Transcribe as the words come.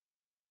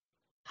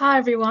Hi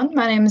everyone,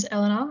 my name is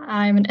Eleanor.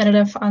 I'm an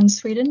editor for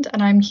UNSWeetened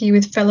and I'm here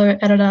with fellow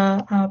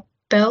editor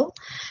Belle.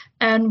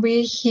 And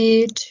we're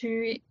here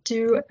to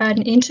do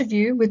an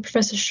interview with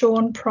Professor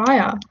Sean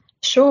Pryor.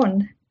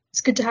 Sean,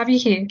 it's good to have you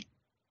here.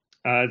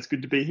 It's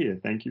good to be here.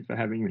 Thank you for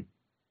having me.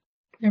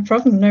 No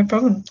problem, no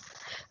problem.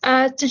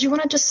 Did you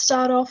want to just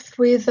start off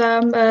with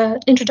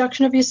an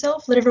introduction of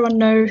yourself? Let everyone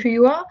know who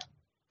you are.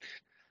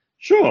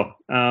 Sure.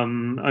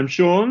 I'm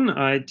Sean.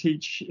 I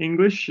teach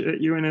English at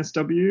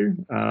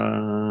UNSW.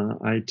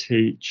 I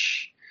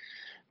teach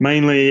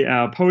mainly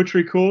our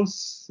poetry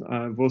course.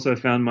 I've also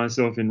found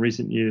myself in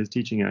recent years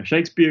teaching our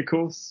Shakespeare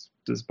course,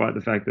 despite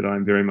the fact that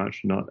I'm very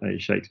much not a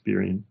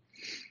Shakespearean.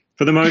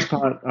 For the most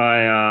part,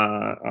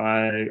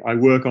 I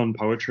work on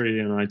poetry,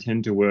 and I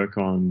tend to work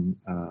on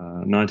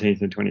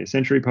 19th and 20th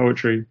century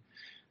poetry,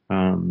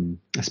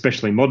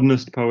 especially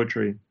modernist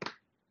poetry.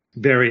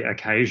 Very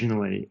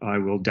occasionally, I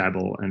will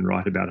dabble and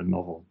write about a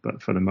novel,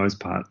 but for the most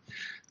part,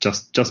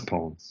 just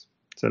poems.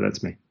 So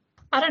that's me.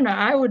 I don't know.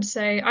 I would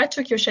say I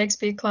took your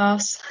Shakespeare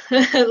class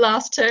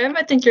last term.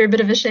 I think you're a bit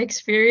of a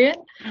Shakespearean.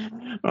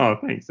 Oh,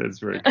 thanks. That's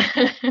very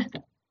good.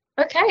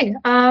 Okay.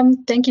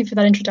 Thank you for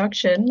that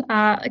introduction.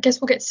 I guess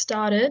we'll get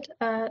started.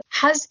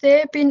 Has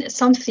there been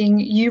something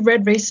you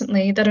read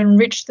recently that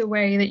enriched the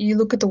way that you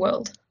look at the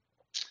world?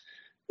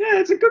 Yeah,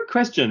 it's a good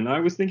question.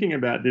 I was thinking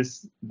about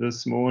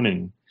this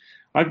morning.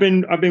 I've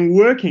been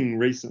working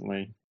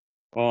recently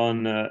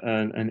on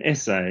an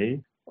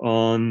essay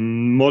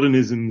on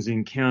modernism's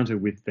encounter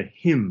with the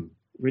hymn,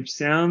 which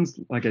sounds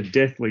like a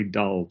deathly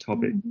dull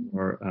topic,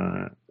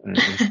 but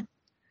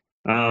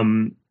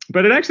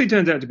it actually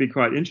turns out to be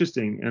quite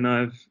interesting. And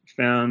I've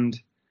found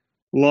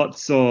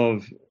lots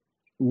of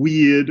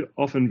weird,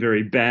 often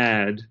very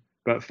bad,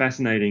 but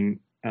fascinating,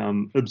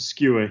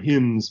 obscure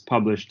hymns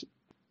published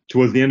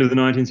towards the end of the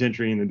 19th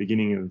century and the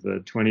beginning of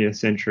the 20th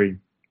century.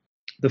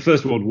 The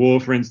First World War,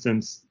 for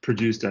instance,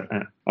 produced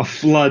a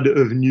flood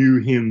of new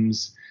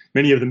hymns,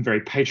 many of them very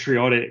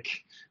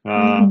patriotic,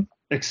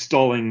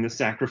 extolling the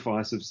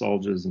sacrifice of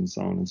soldiers and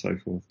so on and so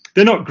forth.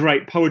 They're not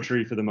great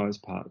poetry for the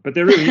most part, but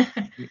they're really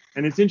interesting.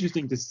 And it's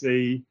interesting to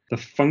see the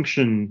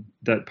function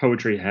that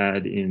poetry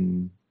had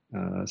in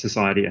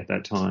society at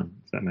that time,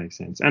 if that makes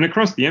sense. And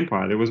across the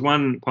empire, there was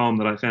one poem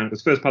that I found. It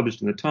was first published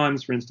in the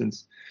Times, for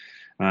instance,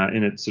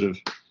 and it sort of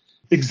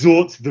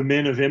exhorts the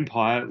men of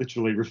empire. It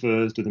literally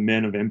refers to the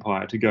men of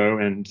empire to go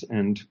and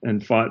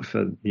fight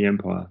for the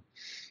empire.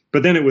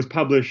 But then it was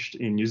published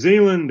in New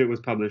Zealand. It was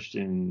published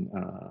in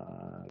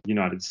the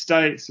United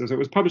States. So it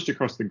was published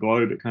across the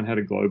globe. It kind of had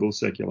a global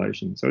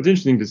circulation. So it's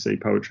interesting to see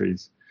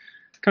poetry's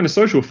kind of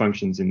social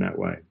functions in that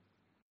way.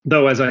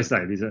 Though, as I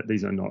say,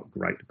 these are not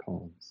great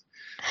poems.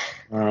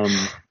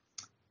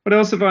 What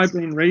else have I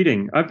been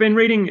reading? I've been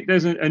reading,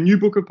 there's a new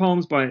book of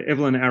poems by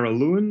Evelyn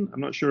Araluen.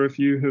 I'm not sure if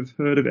you have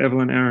heard of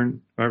Evelyn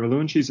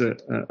Araluen. She's a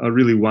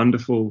really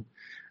wonderful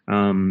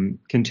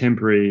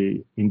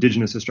contemporary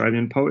Indigenous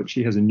Australian poet.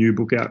 She has a new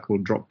book out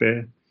called Drop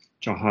Bear,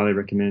 which I highly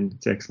recommend.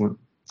 It's excellent.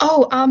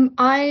 Oh,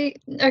 I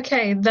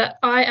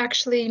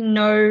actually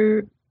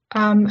know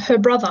her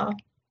brother.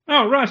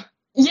 Oh, right.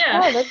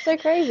 Yeah. Oh, that's so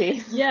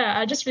crazy. Yeah,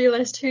 I just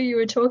realized who you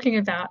were talking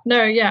about.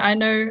 No, yeah, I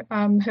know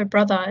her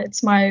brother.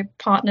 It's my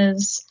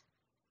partner's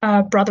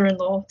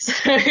brother-in-law,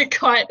 so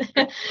quite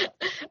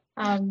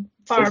far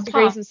 6 degrees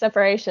apart. of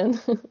separation.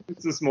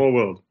 It's a small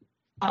world.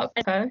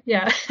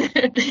 Yeah.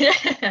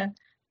 Yeah.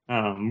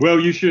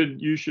 Well, you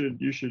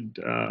should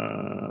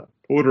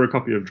order a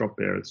copy of Drop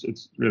Bear.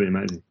 It's really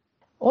amazing.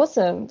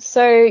 Awesome.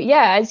 So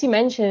yeah, as you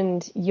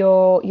mentioned,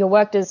 your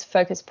work does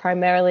focus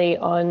primarily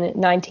on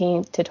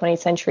 19th to 20th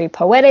century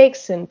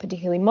poetics and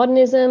particularly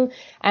modernism.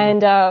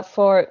 And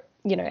for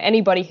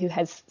anybody who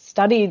has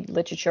studied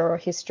literature or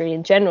history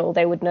in general,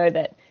 they would know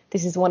that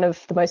this is one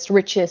of the most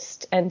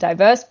richest and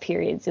diverse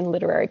periods in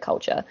literary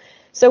culture.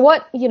 So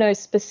what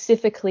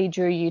specifically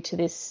drew you to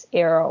this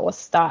era or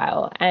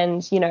style?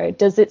 And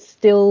does it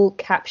still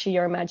capture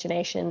your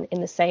imagination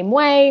in the same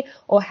way,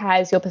 or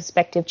has your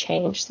perspective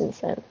changed since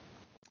then?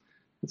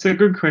 It's a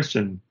good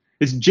question.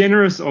 It's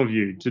generous of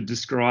you to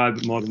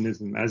describe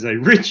modernism as a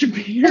rich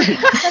period.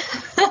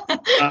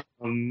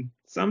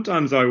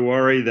 Sometimes I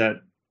worry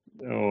that,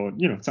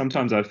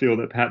 sometimes I feel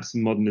that perhaps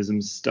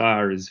modernism's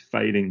star is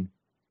fading.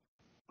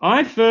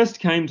 I first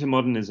came to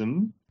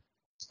modernism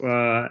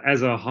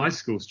as a high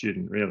school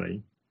student,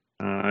 really.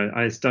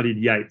 I studied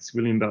Yeats,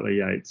 William Butler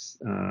Yeats,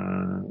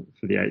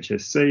 for the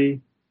HSC.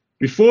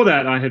 Before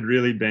that, I had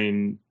really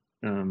been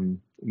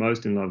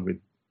most in love with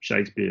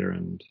Shakespeare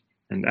and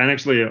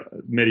actually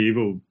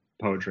medieval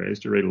poetry. I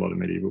used to read a lot of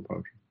medieval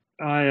poetry.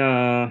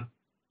 I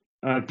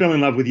fell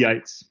in love with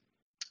Yeats.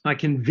 I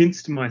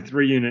convinced my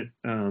 3-unit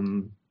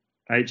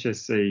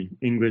HSC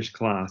English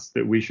class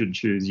that we should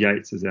choose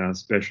Yeats as our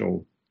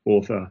special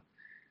author.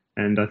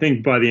 And I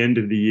think by the end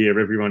of the year,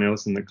 everyone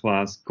else in the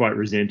class quite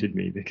resented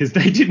me because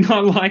they did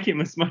not like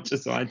him as much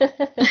as I did.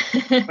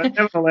 But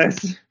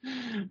nevertheless,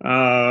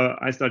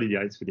 I studied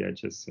Yeats for the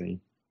HSC.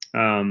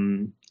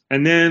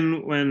 And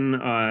then when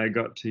I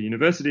got to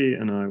university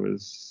and I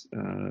was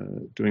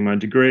doing my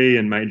degree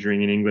and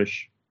majoring in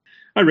English,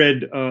 I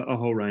read a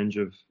whole range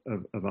of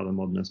other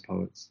modernist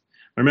poets.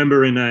 I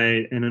remember in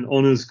an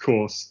honours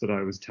course that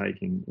I was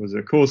taking, it was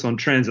a course on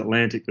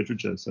transatlantic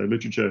literature, so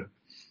literature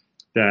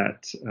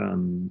that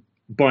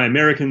by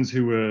Americans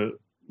who were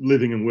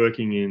living and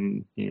working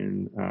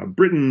in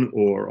Britain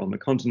or on the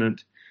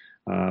continent,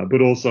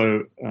 but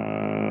also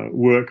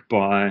work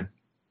by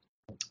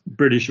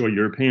British or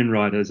European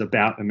writers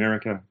about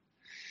America.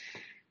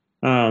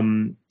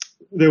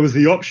 There was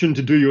the option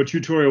to do your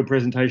tutorial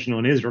presentation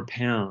on Ezra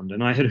Pound,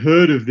 and I had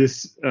heard of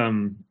this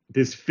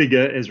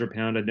figure, Ezra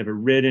Pound. I'd never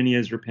read any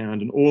Ezra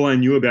Pound, and all I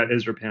knew about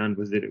Ezra Pound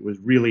was that it was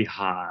really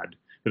hard,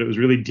 that it was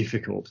really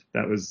difficult.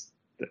 That was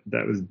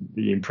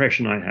the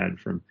impression I had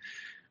from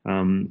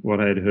what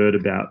I had heard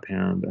about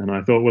Pound. And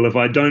I thought, well, if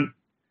I don't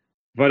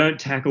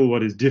tackle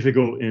what is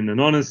difficult in an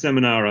honours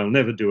seminar, I'll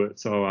never do it.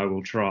 So I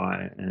will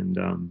try, and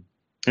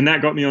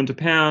that got me onto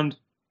Pound.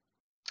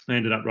 I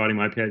ended up writing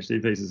my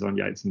PhD thesis on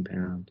Yeats and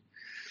Pound.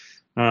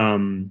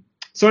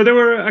 So there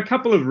were a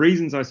couple of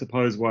reasons, I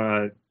suppose,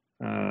 why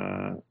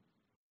I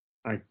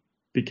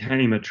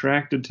became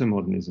attracted to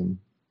modernism.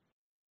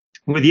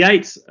 With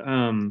Yeats,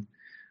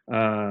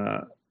 I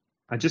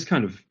just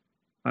kind of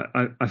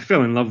I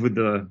fell in love with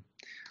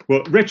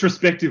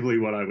retrospectively,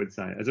 what I would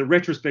say as a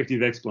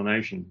retrospective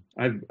explanation.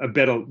 I have a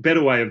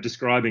better way of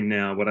describing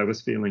now what I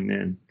was feeling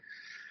then.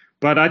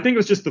 But I think it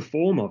was just the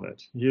form of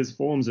it. His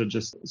forms are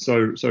just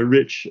so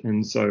rich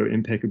and so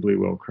impeccably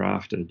well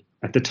crafted.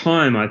 At the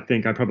time, I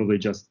think I probably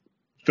just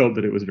felt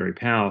that it was very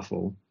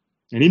powerful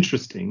and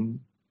interesting.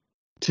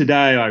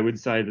 Today, I would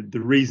say that the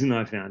reason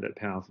I found it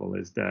powerful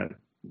is that,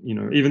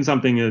 even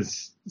something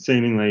as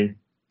seemingly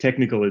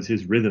technical as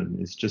his rhythm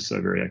is just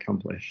so very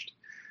accomplished.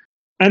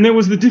 And there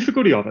was the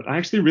difficulty of it. I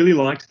actually really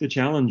liked the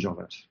challenge of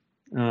it.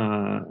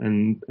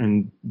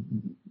 And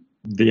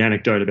the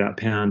anecdote about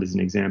Pound is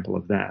an example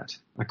of that.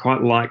 I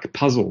quite like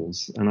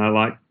puzzles, and I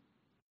like,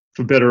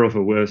 for better or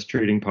for worse,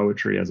 treating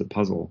poetry as a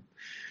puzzle.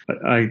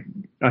 I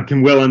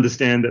can well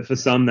understand that for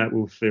some that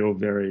will feel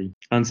very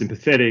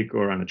unsympathetic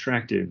or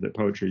unattractive, that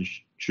poetry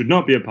should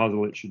not be a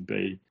puzzle. It should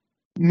be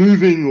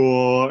moving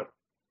or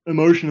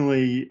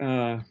emotionally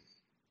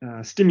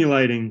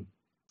stimulating.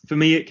 For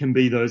me, it can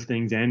be those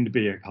things and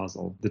be a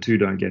puzzle. The two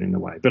don't get in the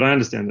way. But I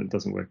understand that it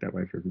doesn't work that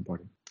way for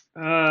everybody.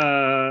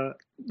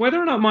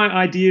 Whether or not my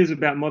ideas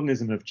about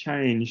modernism have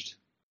changed,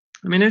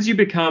 I mean, as you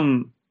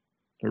become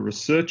a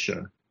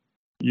researcher,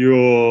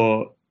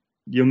 your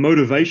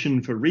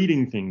motivation for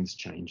reading things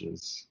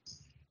changes.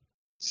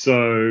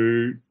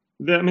 So,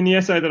 the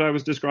essay that I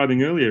was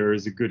describing earlier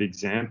is a good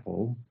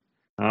example.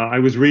 I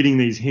was reading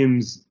these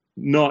hymns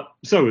not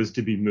so as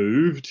to be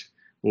moved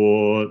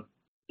or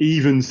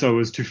even so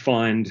as to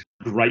find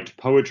great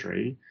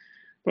poetry,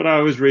 but I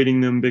was reading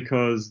them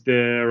because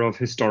they're of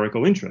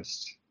historical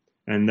interest.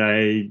 And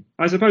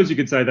I suppose you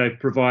could say they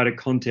provide a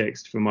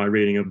context for my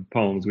reading of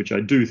poems, which I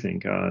do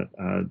think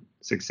are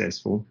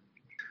successful.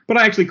 But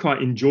I actually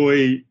quite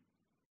enjoy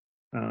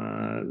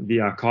the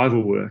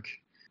archival work,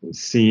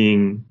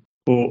 seeing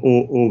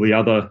all the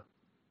other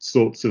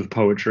sorts of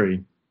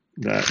poetry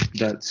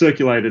that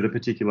circulated at a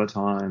particular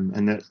time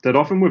and that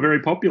often were very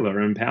popular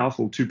and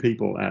powerful to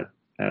people at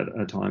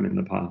a time in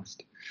the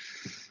past.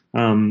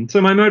 So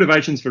my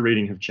motivations for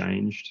reading have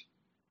changed.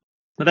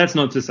 But that's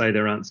not to say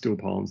there aren't still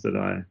poems that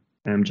I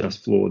am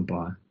just floored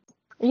by.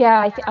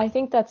 Yeah, I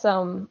think that's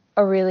a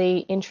really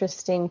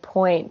interesting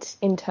point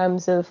in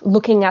terms of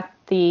looking at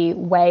the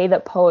way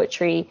that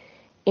poetry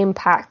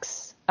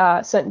impacts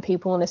certain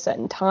people in a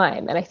certain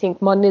time. And I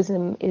think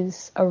modernism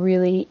is a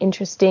really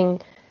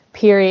interesting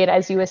period,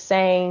 as you were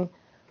saying,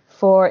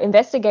 for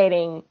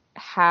investigating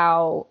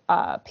how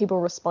people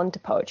respond to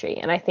poetry.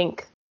 And I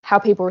think how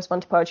people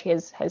respond to poetry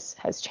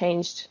has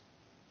changed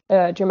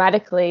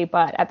dramatically,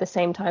 but at the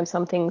same time,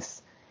 some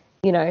things,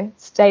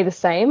 stay the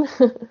same.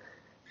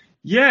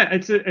 Yeah,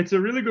 it's a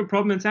really good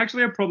problem. It's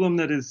actually a problem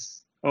that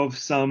is of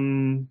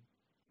some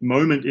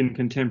moment in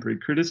contemporary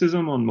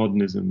criticism on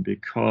modernism,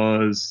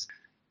 because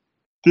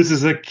this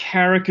is a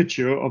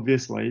caricature,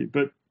 obviously,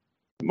 but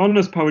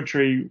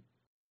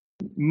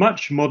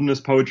much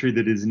modernist poetry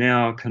that is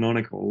now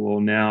canonical or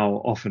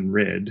now often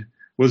read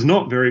was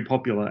not very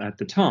popular at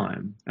the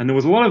time. And there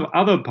was a lot of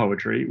other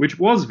poetry which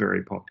was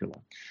very popular.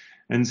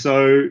 And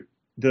so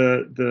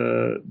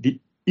the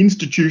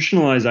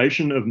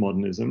institutionalization of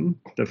modernism,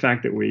 the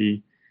fact that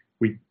we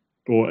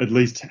or at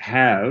least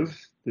have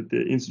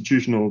the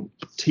institutional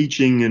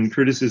teaching and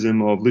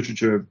criticism of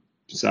literature,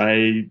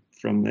 say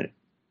from the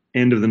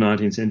end of the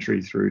 19th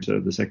century through to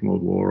the Second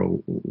World War, or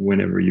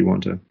whenever you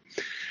want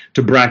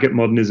to bracket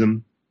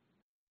modernism,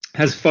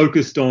 has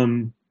focused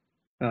on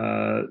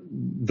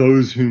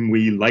those whom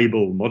we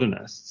label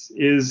modernists,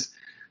 is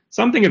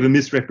something of a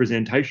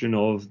misrepresentation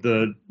of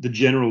the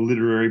general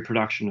literary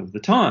production of the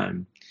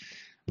time.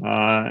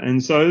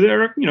 And so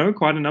there are,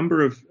 quite a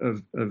number of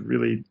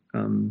really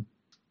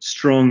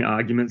strong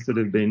arguments that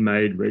have been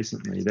made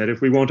recently that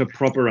if we want a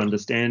proper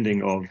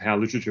understanding of how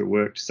literature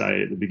worked,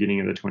 say, at the beginning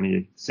of the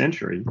 20th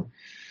century,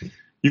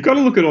 you've got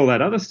to look at all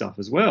that other stuff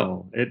as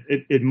well.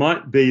 It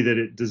might be that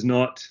it does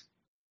not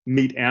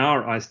meet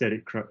our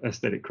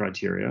aesthetic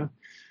criteria,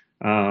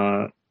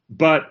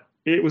 but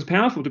it was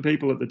powerful to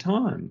people at the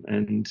time,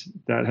 and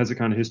that has a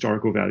kind of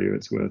historical value.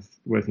 It's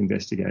worth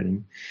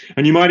investigating.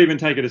 And you might even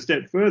take it a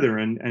step further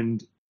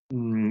and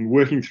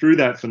working through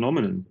that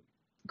phenomenon,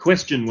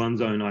 question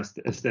one's own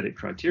aesthetic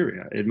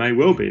criteria. It may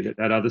well be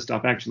that other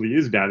stuff actually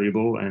is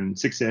valuable and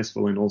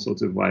successful in all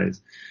sorts of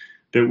ways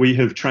that we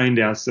have trained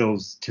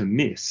ourselves to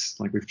miss.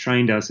 Like we've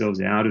trained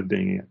ourselves out of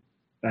being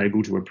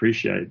able to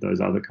appreciate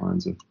those other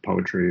kinds of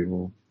poetry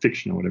or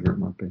fiction or whatever it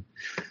might be.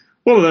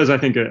 All of those, I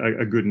think,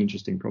 are good and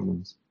interesting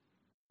problems.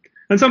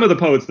 And some of the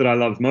poets that I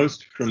love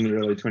most from the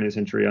early 20th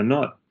century are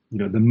not,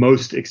 the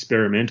most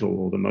experimental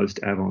or the most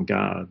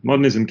avant-garde.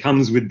 Modernism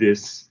comes with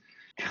this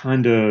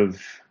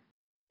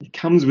it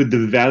comes with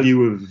the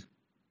value of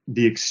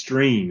the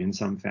extreme in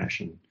some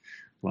fashion.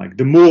 Like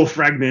the more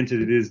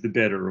fragmented it is, the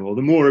better, or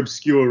the more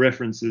obscure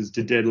references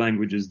to dead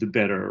languages, the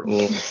better,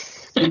 or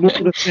the more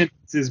the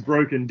sentence is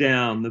broken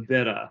down, the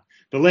better.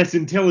 The less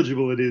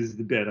intelligible it is,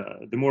 the better.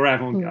 The more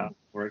avant-garde,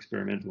 more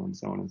experimental, and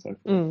so on and so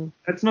forth.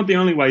 That's not the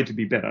only way to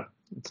be better.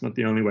 It's not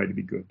the only way to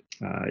be good.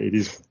 It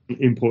is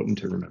important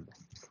to remember.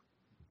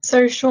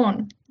 So,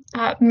 Sean,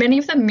 many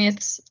of the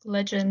myths,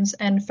 legends,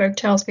 and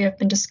folktales we have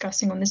been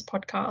discussing on this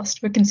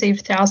podcast were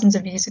conceived thousands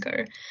of years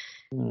ago.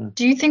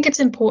 Do you think it's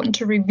important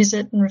to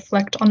revisit and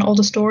reflect on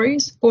older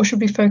stories, or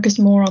should we focus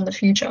more on the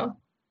future?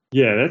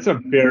 Yeah, that's a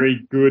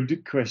very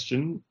good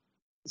question.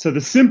 So the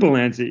simple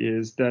answer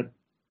is that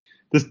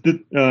there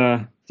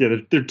are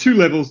two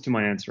levels to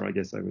my answer, I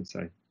guess I would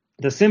say.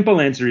 The simple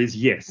answer is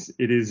yes,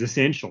 it is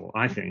essential,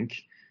 I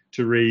think,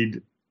 to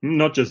read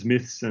not just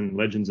myths and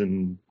legends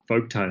and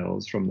folk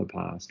tales from the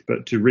past,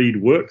 but to read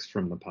works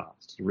from the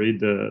past, to read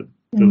the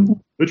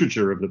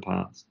literature of the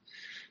past,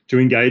 to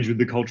engage with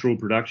the cultural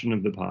production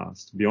of the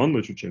past beyond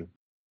literature.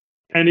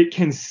 And it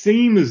can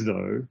seem as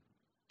though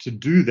to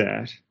do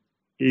that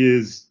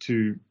is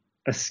to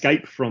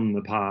escape from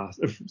the past,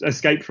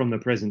 escape from the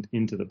present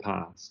into the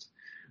past,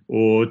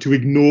 or to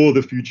ignore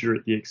the future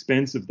at the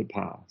expense of the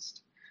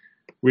past,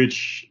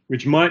 which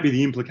might be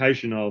the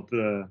implication of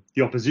the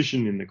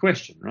opposition in the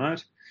question,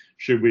 right?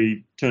 Should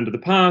we turn to the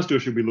past or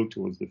should we look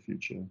towards the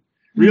future?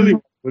 Really,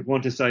 what I would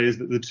want to say is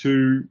that the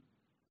two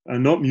are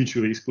not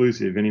mutually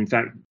exclusive, and in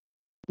fact,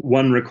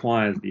 one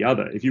requires the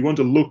other. If you want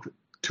to look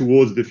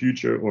towards the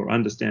future or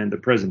understand the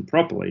present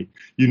properly,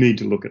 you need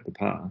to look at the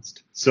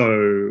past.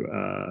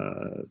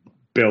 So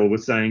Belle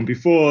was saying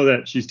before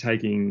that she's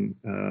taking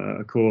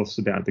a course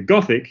about the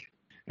Gothic,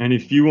 and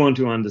if you want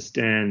to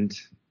understand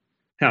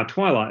how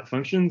Twilight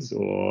functions,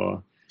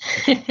 or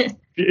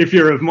if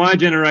you're of my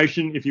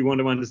generation, if you want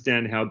to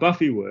understand how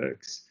Buffy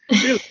works,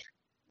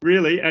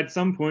 really, at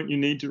some point you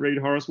need to read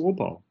Horace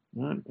Walpole,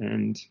 right?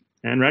 And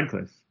Anne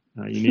Radcliffe.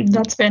 You need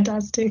That's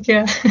fantastic,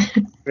 yeah.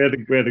 where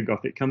the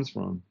Gothic comes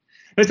from.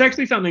 It's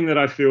actually something that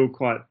I feel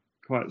quite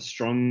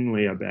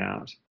strongly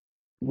about.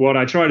 What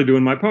I try to do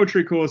in my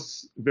poetry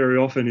course very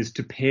often is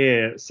to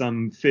pair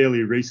some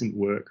fairly recent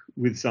work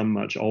with some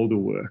much older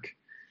work,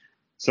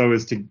 so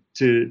as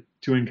to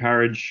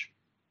encourage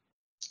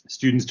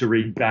students to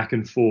read back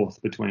and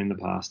forth between the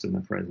past and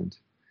the present.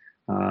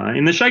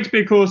 In the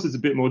Shakespeare course, it's a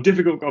bit more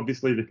difficult,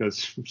 obviously, because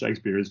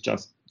Shakespeare is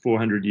just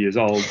 400 years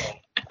old.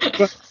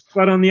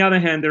 But on the other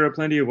hand, there are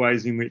plenty of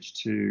ways in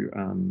which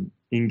to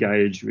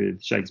engage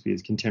with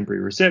Shakespeare's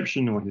contemporary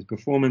reception or his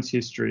performance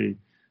history,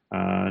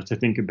 to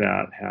think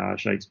about how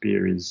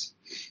Shakespeare is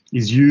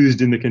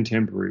used in the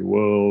contemporary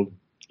world,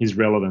 his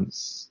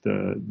relevance,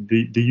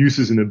 the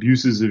uses and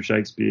abuses of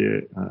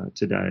Shakespeare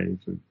today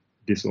for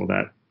this or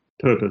that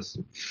purpose.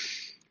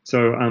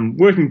 So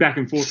working back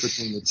and forth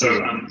between the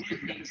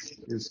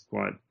two is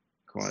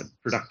quite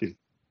productive.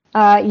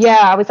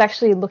 I was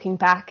actually looking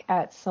back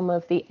at some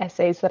of the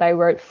essays that I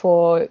wrote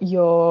for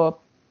your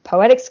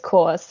poetics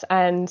course,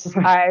 and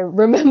I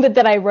remembered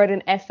that I wrote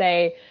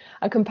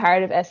a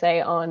comparative essay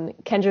on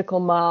Kendrick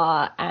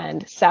Lamar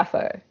and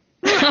Sappho.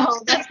 Oh,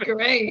 that's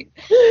great.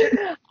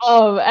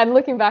 And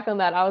looking back on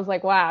that, I was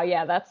like, wow,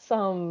 yeah, that's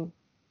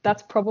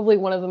probably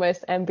one of the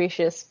most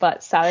ambitious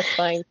but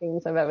satisfying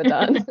things I've ever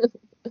done.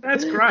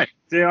 That's great.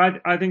 Yeah,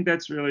 I think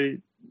that's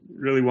really,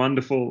 really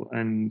wonderful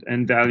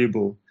and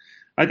valuable.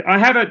 I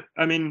have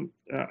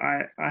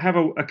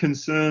a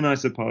concern, I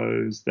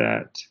suppose,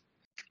 that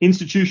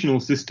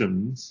institutional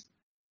systems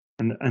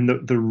and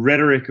the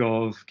rhetoric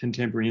of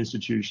contemporary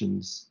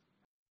institutions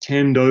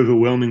tend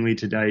overwhelmingly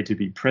today to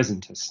be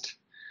presentist,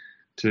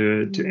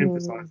 to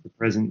emphasize the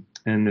present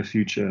and the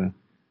future,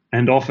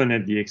 and often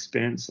at the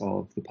expense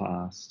of the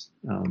past.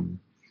 And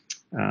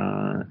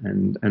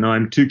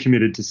I'm too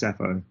committed to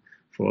Sappho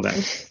for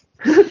that.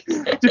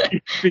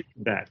 to be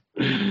that.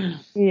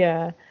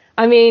 Yeah.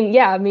 I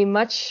mean,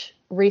 much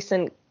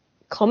recent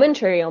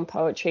commentary on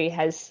poetry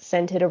has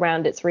centered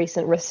around its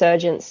recent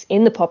resurgence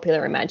in the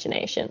popular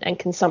imagination and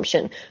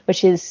consumption,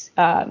 which is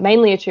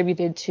mainly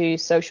attributed to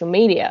social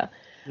media.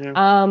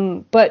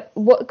 Yeah. But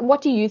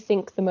what do you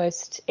think the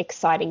most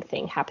exciting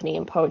thing happening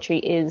in poetry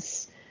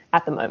is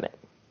at the moment?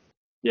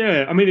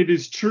 Yeah, I mean, it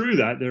is true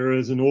that there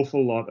is an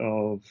awful lot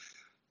of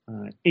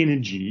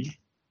energy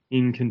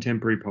in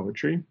contemporary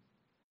poetry.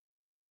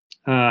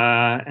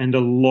 And a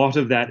lot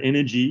of that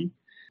energy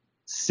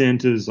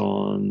centers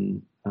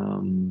on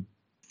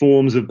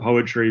forms of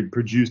poetry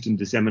produced and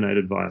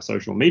disseminated via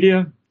social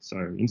media, so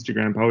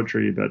Instagram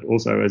poetry, but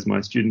also, as my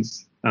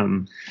students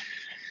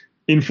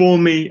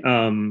inform me,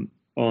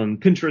 on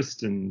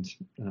Pinterest, and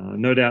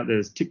no doubt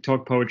there's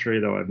TikTok poetry,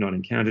 though I've not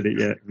encountered it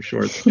yet. I'm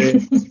sure it's there.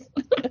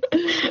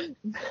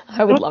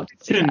 I would love to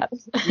see that.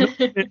 Not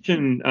to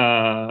mention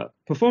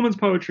performance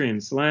poetry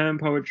and slam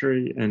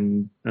poetry,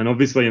 and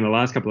obviously in the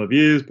last couple of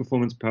years,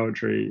 performance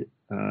poetry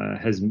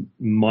has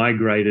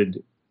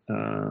migrated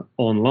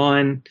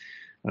online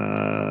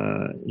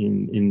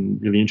in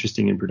really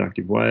interesting and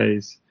productive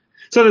ways.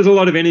 So there's a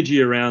lot of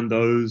energy around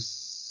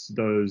those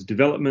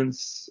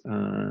developments,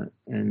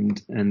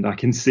 and I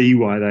can see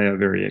why they are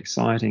very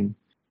exciting.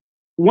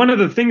 One of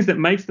the things that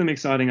makes them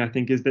exciting, I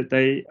think, is that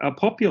they are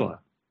popular.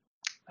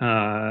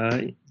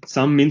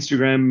 Some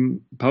Instagram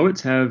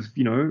poets have,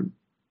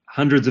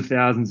 hundreds of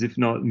thousands, if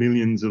not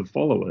millions of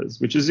followers,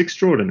 which is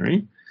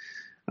extraordinary.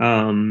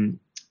 And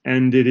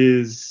it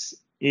is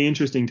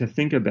interesting to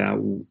think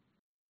about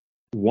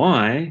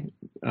why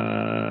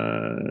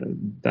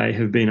they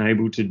have been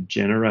able to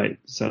generate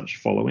such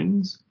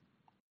followings.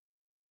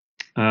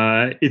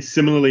 It's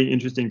similarly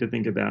interesting to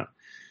think about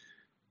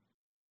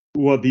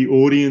what the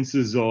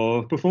audiences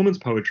of performance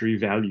poetry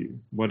value,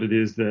 what it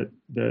is that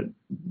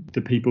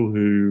the people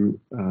who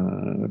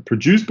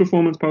produce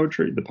performance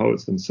poetry, the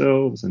poets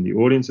themselves and the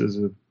audiences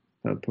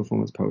of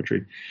performance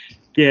poetry,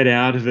 get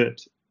out of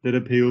it that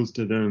appeals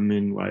to them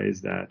in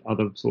ways that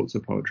other sorts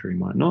of poetry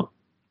might not.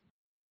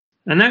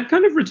 And that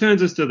kind of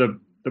returns us to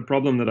the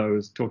problem that I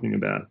was talking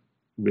about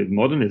with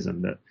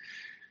modernism, that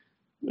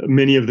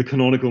many of the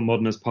canonical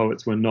modernist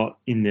poets were not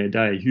in their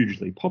day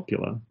hugely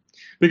popular,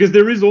 because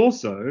there is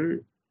also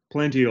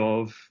plenty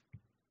of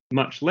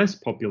much less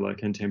popular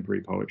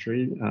contemporary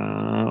poetry,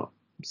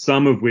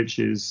 some of which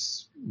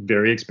is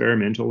very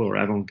experimental or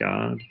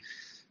avant-garde,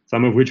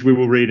 some of which we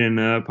will read in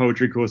a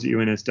poetry course at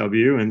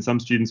UNSW, and some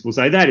students will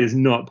say, that is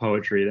not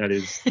poetry,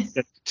 that's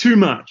too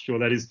much, or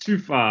that is too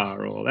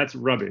far, or that's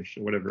rubbish,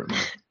 or whatever it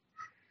might be.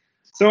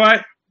 So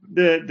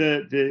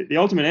the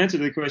ultimate answer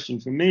to the question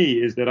for me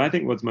is that I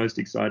think what's most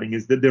exciting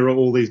is that there are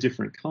all these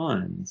different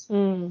kinds.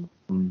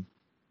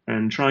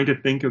 And trying to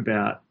think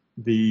about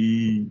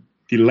the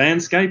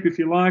landscape, if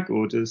you like,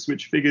 or to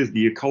switch figures,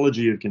 the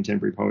ecology of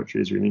contemporary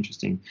poetry is really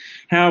interesting.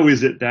 How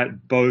is it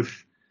that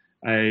both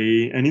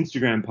an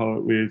Instagram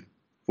poet with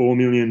 4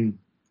 million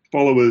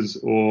followers,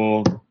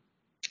 or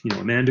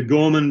Amanda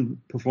Gorman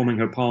performing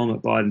her poem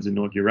at Biden's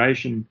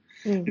inauguration,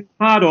 is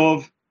part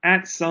of,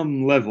 at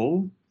some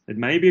level, it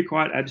may be a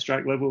quite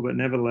abstract level, but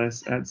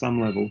nevertheless at some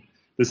level,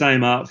 the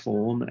same art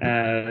form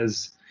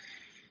as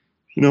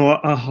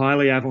a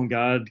highly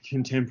avant-garde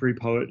contemporary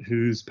poet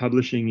who's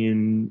publishing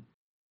in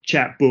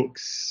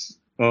chapbooks,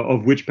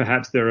 of which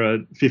perhaps there are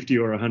 50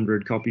 or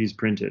 100 copies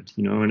printed,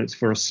 and it's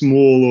for a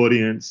small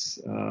audience,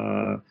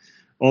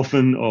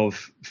 often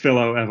of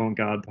fellow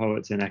avant-garde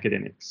poets and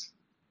academics.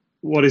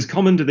 What is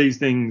common to these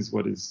things?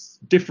 What is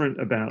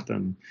different about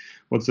them?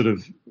 What sort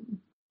of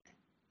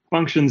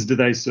functions do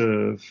they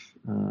serve?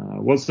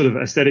 What sort of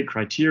aesthetic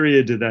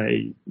criteria do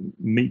they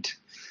meet?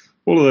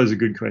 All of those are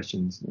good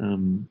questions.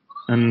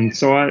 And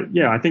so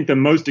I think the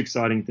most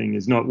exciting thing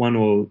is not one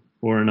or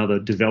another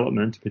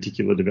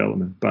particular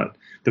development, but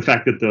the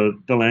fact that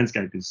the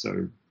landscape is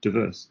so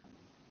diverse.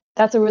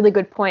 That's a really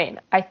good point.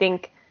 I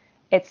think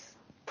it's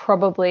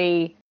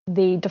probably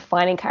the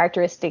defining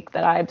characteristic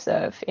that I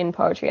observe in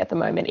poetry at the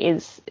moment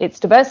is its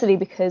diversity,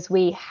 because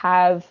we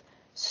have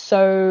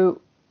such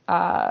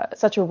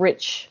a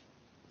rich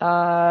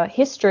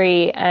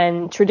history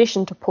and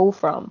tradition to pull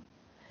from.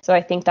 So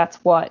I think that's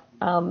what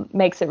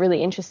makes it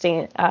really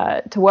interesting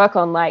to work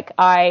on. Like,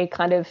 I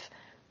kind of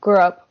grew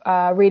up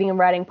reading and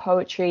writing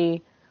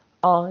poetry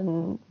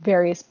on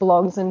various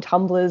blogs and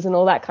Tumblrs and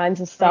all that kinds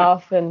of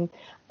stuff, and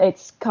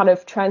it's kind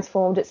of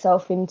transformed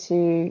itself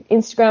into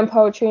Instagram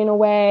poetry in a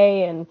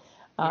way, and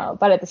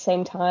but at the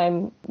same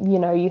time,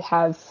 you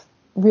have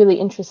really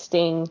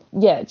interesting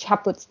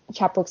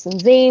chapbooks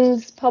and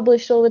zines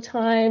published all the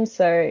time.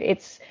 So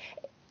it's,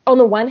 on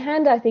the one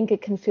hand, I think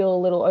it can feel a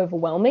little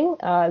overwhelming,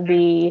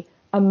 the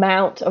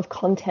amount of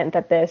content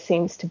that there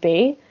seems to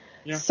be.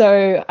 Yeah.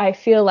 So I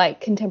feel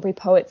like contemporary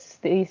poets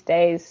these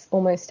days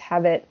almost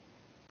have it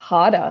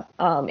harder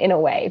in a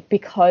way,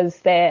 because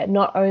they're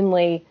not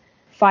only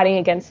fighting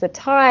against the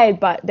tide,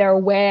 but they're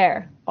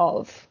aware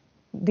of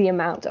the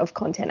amount of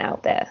content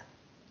out there.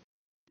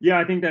 Yeah,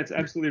 I think that's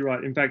absolutely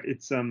right. In fact,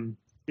 it's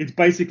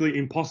basically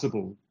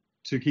impossible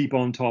to keep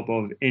on top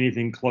of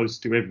anything close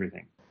to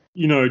everything.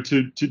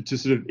 To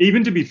sort of,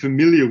 even to be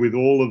familiar with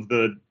all of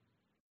the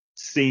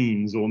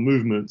scenes or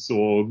movements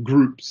or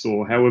groups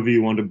or however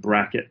you want to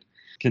bracket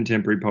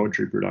contemporary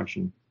poetry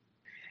production.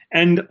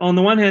 And on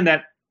the one hand,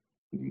 that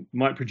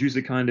might produce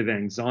a kind of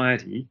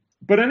anxiety,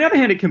 but on the other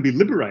hand, it can be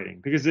liberating,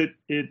 because it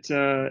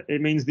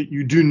means that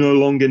you do no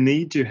longer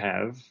need to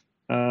have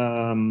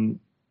a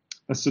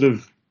sort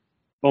of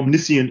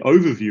omniscient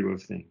overview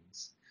of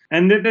things.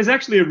 And there's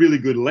actually a really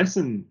good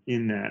lesson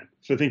in that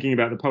for thinking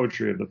about the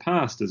poetry of the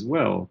past as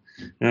well.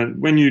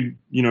 When you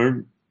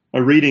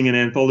are reading an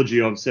anthology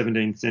of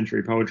 17th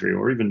century poetry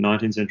or even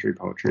 19th century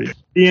poetry,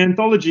 the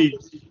anthology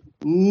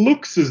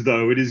looks as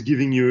though it is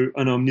giving you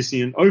an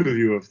omniscient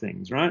overview of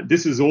things, right?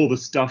 This is all the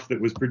stuff that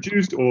was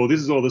produced, or this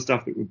is all the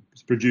stuff that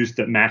was produced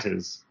that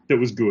matters, that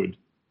was good.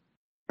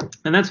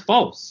 And that's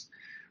false.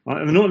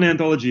 The Norton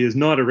Anthology is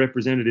not a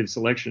representative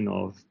selection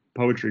of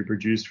poetry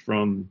produced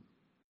from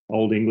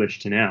Old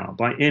English to now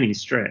by any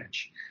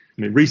stretch.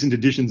 I mean, recent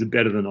editions are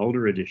better than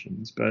older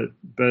editions, but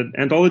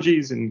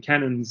anthologies and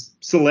canons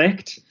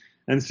select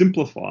and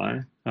simplify,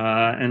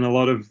 and a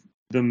lot of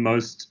the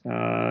most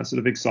sort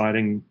of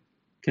exciting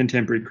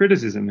contemporary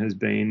criticism has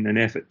been an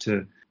effort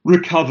to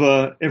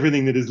recover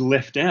everything that is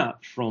left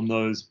out from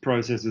those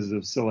processes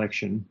of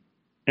selection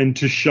and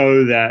to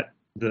show that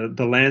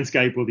the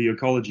landscape or the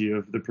ecology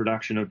of the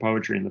production of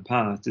poetry in the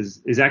past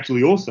is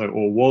actually also,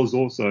 or was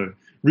also,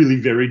 really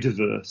very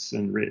diverse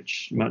and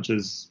rich, much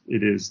as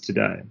it is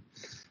today.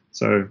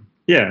 So,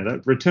 yeah,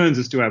 that returns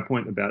us to our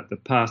point about the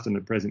past and the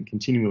present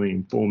continually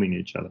informing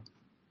each other.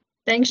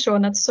 Thanks,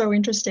 Sean. That's so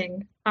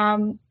interesting.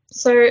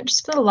 So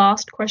just for the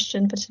last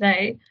question for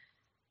today,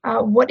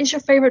 what is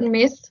your favorite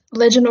myth,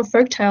 legend, or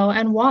folktale,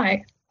 and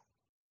why?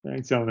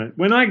 Thanks, Eleanor.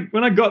 When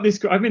I got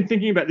this, I've been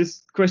thinking about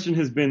this question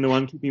has been the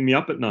one keeping me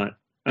up at night.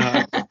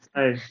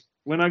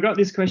 When I got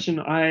this question,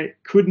 I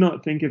could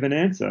not think of an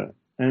answer,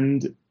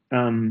 and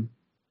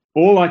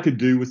all I could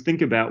do was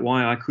think about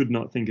why I could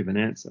not think of an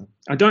answer.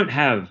 I don't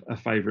have a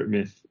favorite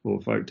myth or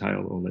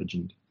folktale or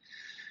legend,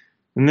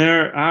 and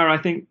there are, I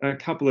think, a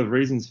couple of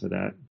reasons for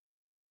that.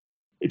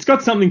 It's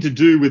got something to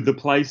do with the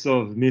place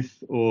of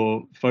myth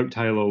or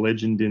folktale or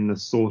legend in the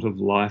sort of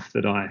life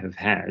that I have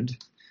had,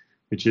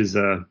 which is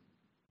a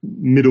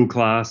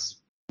middle-class,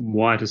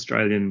 white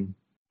Australian,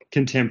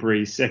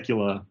 contemporary,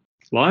 secular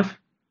life.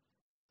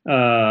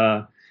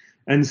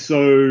 And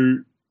so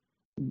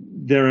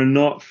there are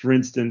not, for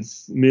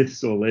instance,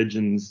 myths or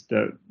legends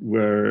that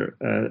were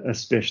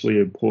especially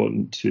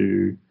important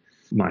to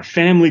my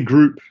family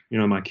group,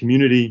 my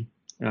community.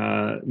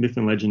 Myth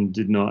and legend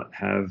did not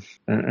have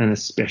an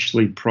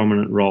especially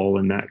prominent role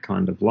in that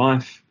kind of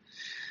life,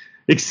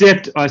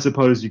 except, I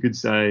suppose you could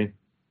say,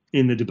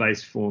 in the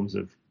debased forms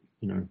of,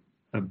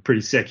 a pretty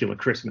secular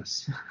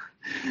Christmas,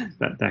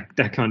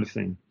 that kind of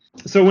thing.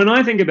 So when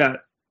I think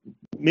about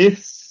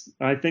myths,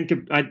 I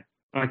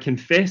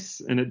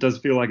confess, and it does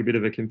feel like a bit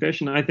of a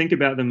confession, I think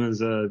about them as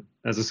a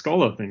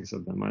scholar thinks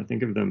of them. I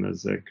think of them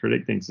as a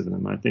critic thinks of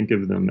them. I think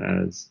of them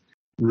as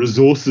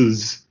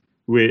resources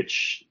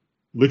which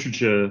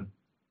literature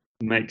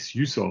makes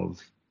use of.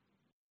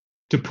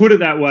 To put it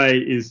that way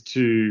is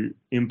to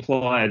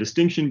imply a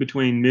distinction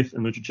between myth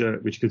and literature,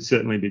 which could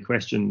certainly be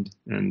questioned,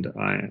 and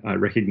I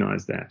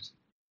recognize that.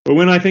 But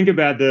when I think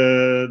about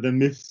the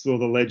myths or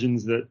the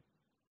legends the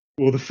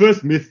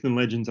first myths and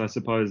legends, I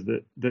suppose,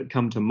 that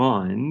come to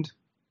mind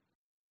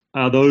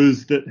are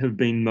those that have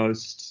been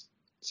most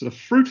sort of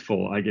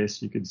fruitful, I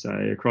guess you could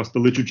say, across the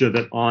literature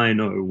that I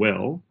know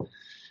well,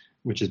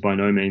 which is by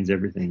no means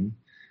everything.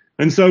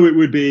 And so it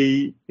would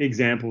be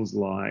examples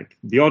like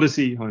the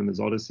Odyssey,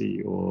 Homer's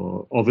Odyssey,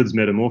 or Ovid's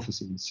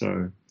Metamorphoses.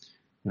 So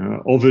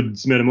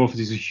Ovid's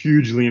Metamorphoses is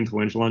hugely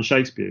influential on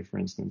Shakespeare, for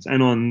instance,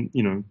 and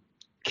on,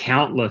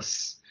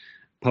 countless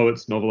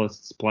poets,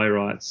 novelists,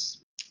 playwrights,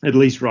 at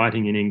least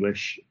writing in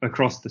English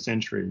across the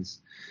centuries,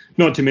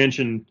 not to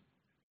mention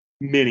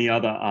many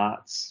other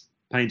arts,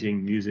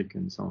 painting, music,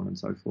 and so on and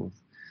so forth.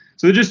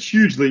 So they're just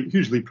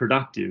hugely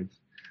productive.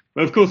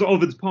 But of course,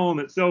 Ovid's poem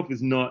itself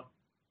is not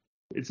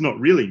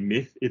really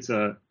myth. It's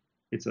a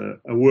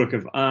work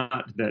of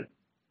art that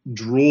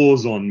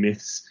draws on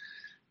myths,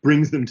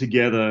 brings them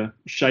together,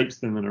 shapes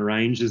them and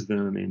arranges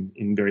them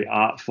in very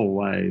artful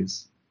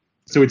ways.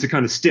 So it's a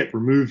kind of step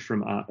removed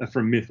from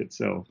myth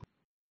itself.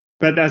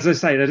 But as I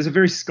say, that is a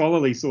very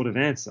scholarly sort of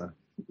answer.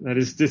 That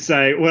is to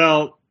say,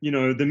 well,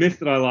 the myth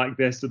that I like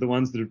best are the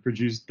ones that have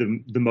produced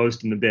the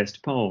most and the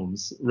best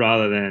poems,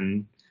 rather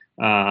than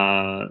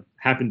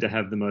happen to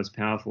have the most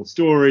powerful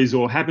stories,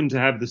 or happen to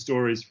have the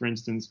stories, for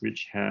instance,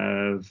 which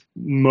have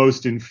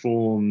most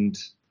informed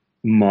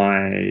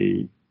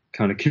my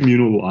kind of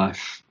communal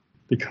life,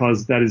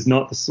 because that is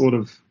not the sort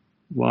of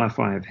life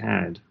I have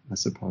had, I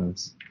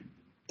suppose.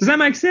 Does that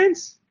make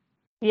sense?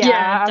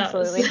 Yeah,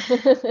 absolutely.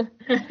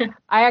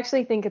 I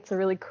actually think it's a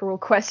really cruel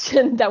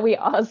question that we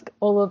ask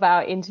all of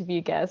our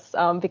interview guests,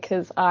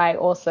 because I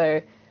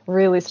also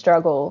really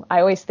struggle. I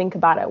always think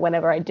about it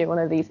whenever I do one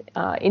of these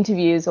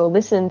interviews or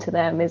listen to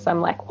them, is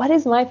I'm like, what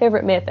is my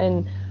favorite myth?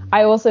 And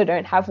I also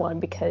don't have one,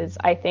 because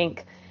I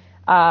think,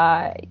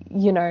 as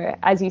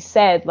you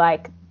said,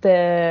 like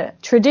the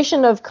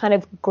tradition of kind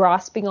of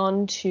grasping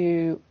on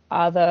to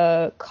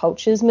other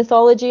cultures'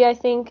 mythology, I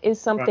think, is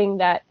something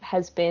that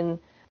has been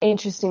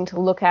interesting to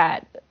look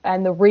at,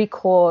 and the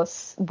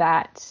recourse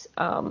that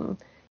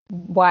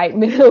white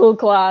middle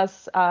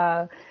class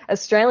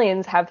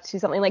Australians have to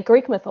something like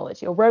Greek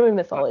mythology or Roman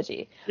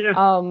mythology,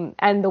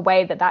 and the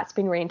way that that's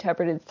been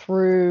reinterpreted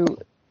through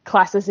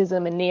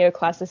classicism and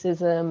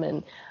neoclassicism,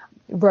 and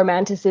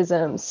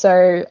romanticism.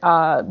 So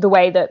the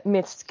way that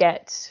myths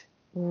get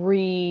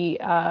reborn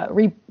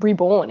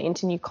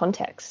into new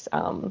contexts.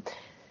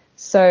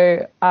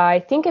 So I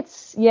think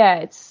it's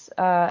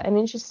an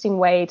interesting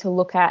way to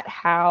look at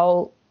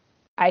how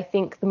I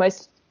think the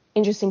most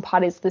interesting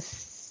part is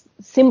this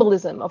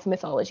symbolism of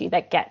mythology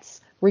that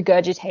gets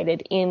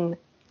regurgitated in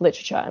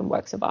literature and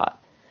works of art,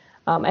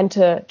 and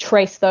to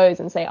trace those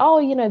and say,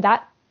 oh,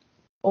 that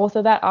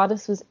author, that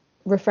artist was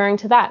referring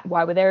to that.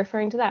 Why were they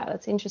referring to that?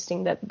 That's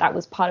interesting that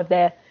was part of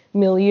their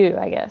milieu,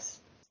 I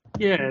guess.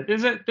 Yeah,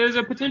 there's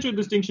a potential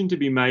distinction to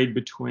be made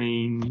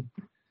between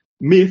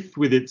myth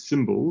with its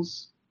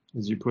symbols,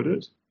 as you put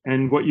it,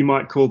 and what you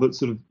might call that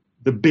sort of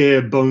the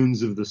bare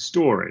bones of the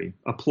story,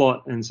 a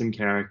plot and some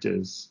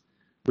characters,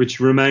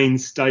 which remain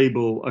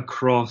stable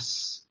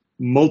across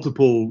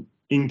multiple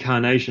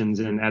incarnations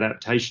and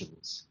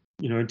adaptations.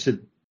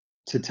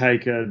 To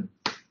take a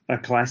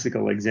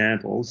classical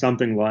example,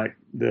 something like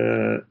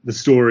the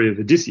story of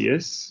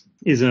Odysseus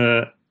is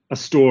a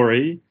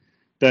story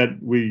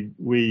that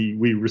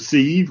we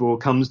receive or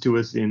comes to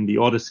us in the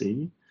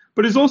Odyssey,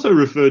 but is also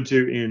referred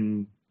to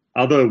in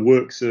other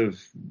works of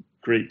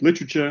Greek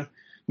literature,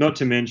 not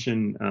to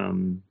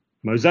mention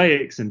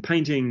mosaics and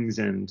paintings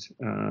and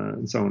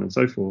so on and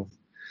so forth.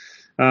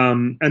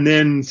 And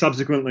then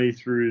subsequently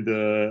through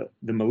the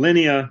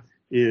millennia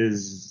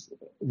is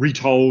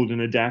retold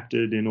and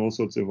adapted in all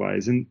sorts of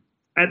ways. And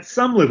at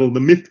some level, the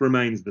myth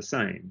remains the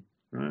same,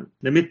 right?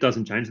 The myth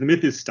doesn't change. The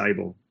myth is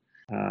stable.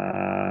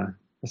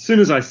 As soon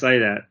as I say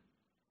that,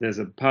 there's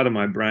a part of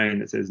my brain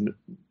that says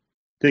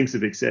thinks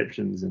of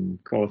exceptions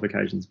and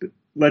qualifications, but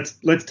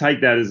let's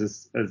take that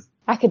as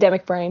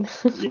academic brain.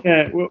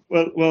 Yeah,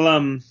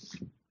 well,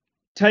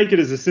 take it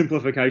as a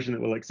simplification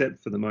that we'll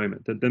accept for the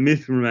moment, that the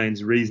myth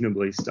remains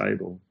reasonably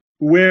stable.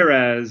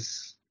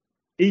 Whereas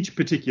each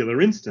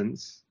particular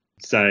instance,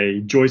 say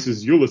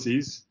Joyce's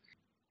Ulysses,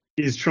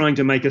 is trying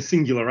to make a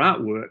singular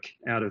artwork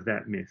out of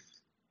that myth.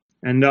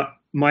 And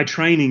my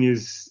training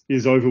is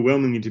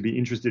overwhelmingly to be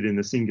interested in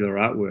the singular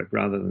artwork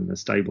rather than the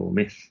stable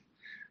myth.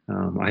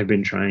 I have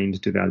been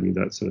trained to value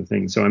that sort of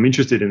thing. So I'm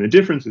interested in the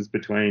differences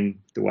between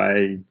the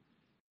way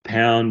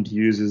Pound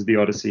uses the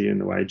Odyssey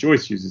and the way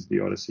Joyce uses the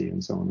Odyssey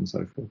and so on and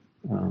so forth.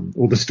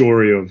 Or the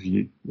story of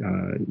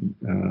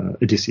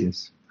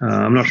Odysseus.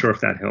 I'm not sure if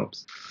that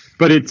helps.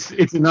 But it's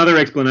another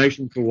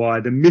explanation for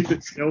why the myth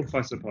itself,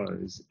 I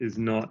suppose, is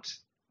not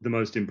the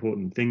most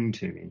important thing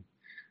to me.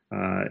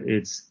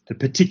 It's the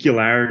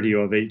particularity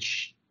of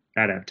each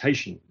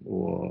adaptation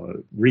or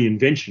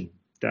reinvention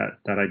that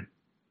I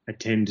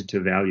tend to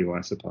value,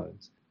 I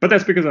suppose. But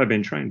that's because I've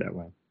been trained that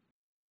way.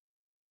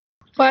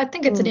 Well, I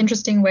think it's an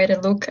interesting way to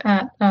look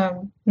at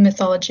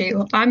mythology.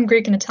 Well, I'm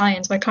Greek and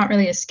Italian, so I can't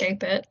really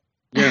escape it.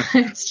 Yeah.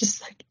 It's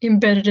just like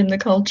embedded in the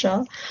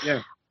culture.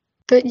 Yeah.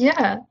 But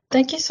yeah,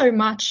 thank you so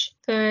much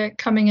for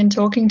coming and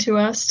talking to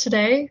us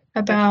today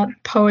about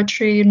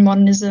poetry and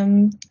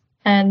modernism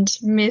and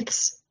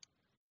myths.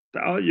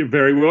 Oh, you're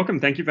very welcome.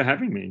 Thank you for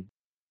having me.